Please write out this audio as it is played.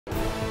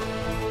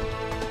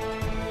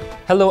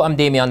Hello, I'm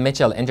Damian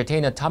Mitchell.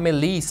 Entertainer Tommy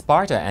Lee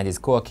Sparta and his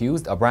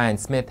co-accused O'Brien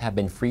Smith have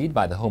been freed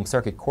by the Home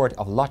Circuit Court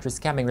of lottery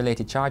scamming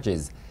related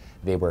charges.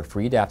 They were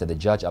freed after the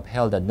judge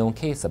upheld a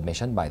no-case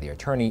submission by their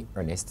attorney,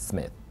 Ernest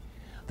Smith.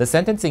 The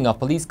sentencing of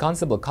police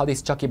constable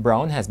Collis Chucky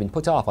Brown has been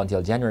put off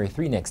until January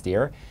 3 next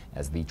year,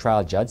 as the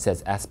trial judge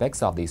says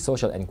aspects of the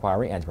social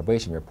inquiry and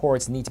probation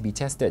reports need to be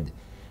tested.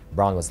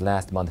 Brown was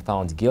last month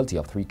found guilty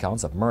of 3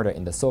 counts of murder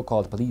in the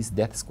so-called police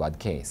death squad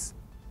case.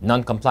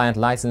 Non-compliant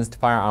licensed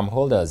firearm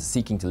holders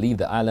seeking to leave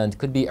the island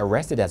could be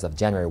arrested as of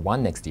January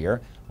 1 next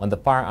year when the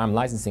Firearm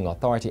Licensing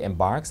Authority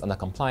embarks on a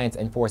compliance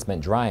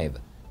enforcement drive.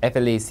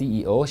 FLA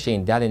CEO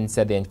Shane Dallin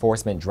said the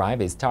enforcement drive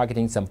is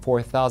targeting some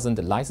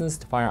 4,000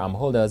 licensed firearm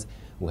holders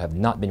who have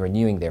not been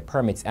renewing their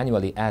permits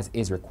annually as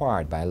is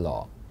required by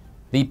law.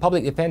 The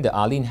public defender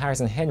Arlene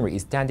Harrison Henry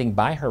is standing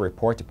by her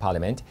report to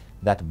Parliament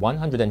that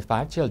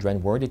 105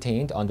 children were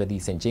detained under the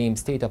St.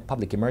 James state of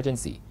public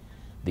emergency.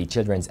 The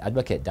children's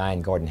advocate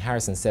Diane Gordon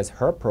Harrison says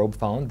her probe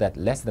found that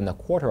less than a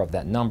quarter of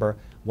that number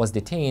was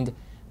detained,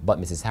 but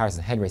Mrs.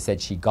 Harrison Henry said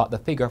she got the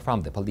figure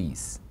from the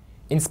police.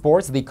 In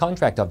sports, the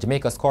contract of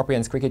Jamaica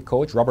Scorpions cricket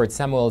coach Robert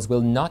Samuels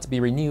will not be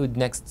renewed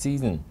next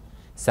season.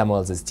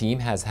 Samuels' team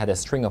has had a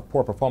string of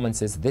poor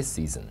performances this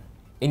season.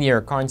 In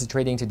your currency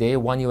trading today,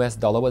 $1 US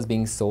was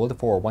being sold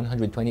for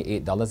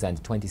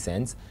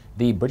 $128.20,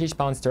 the British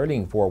pound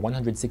sterling for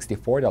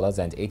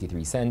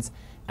 $164.83,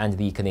 and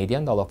the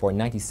Canadian dollar for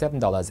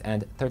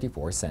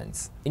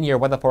 $97.34. In your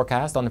weather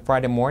forecast, on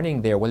Friday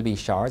morning, there will be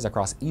showers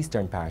across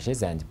eastern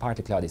parishes and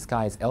partly cloudy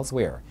skies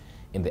elsewhere.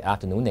 In the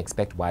afternoon,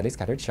 expect widely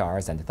scattered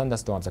showers and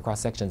thunderstorms across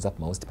sections of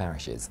most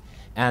parishes.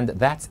 And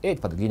that's it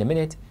for the Gleaner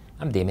Minute.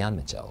 I'm Damian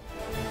Mitchell.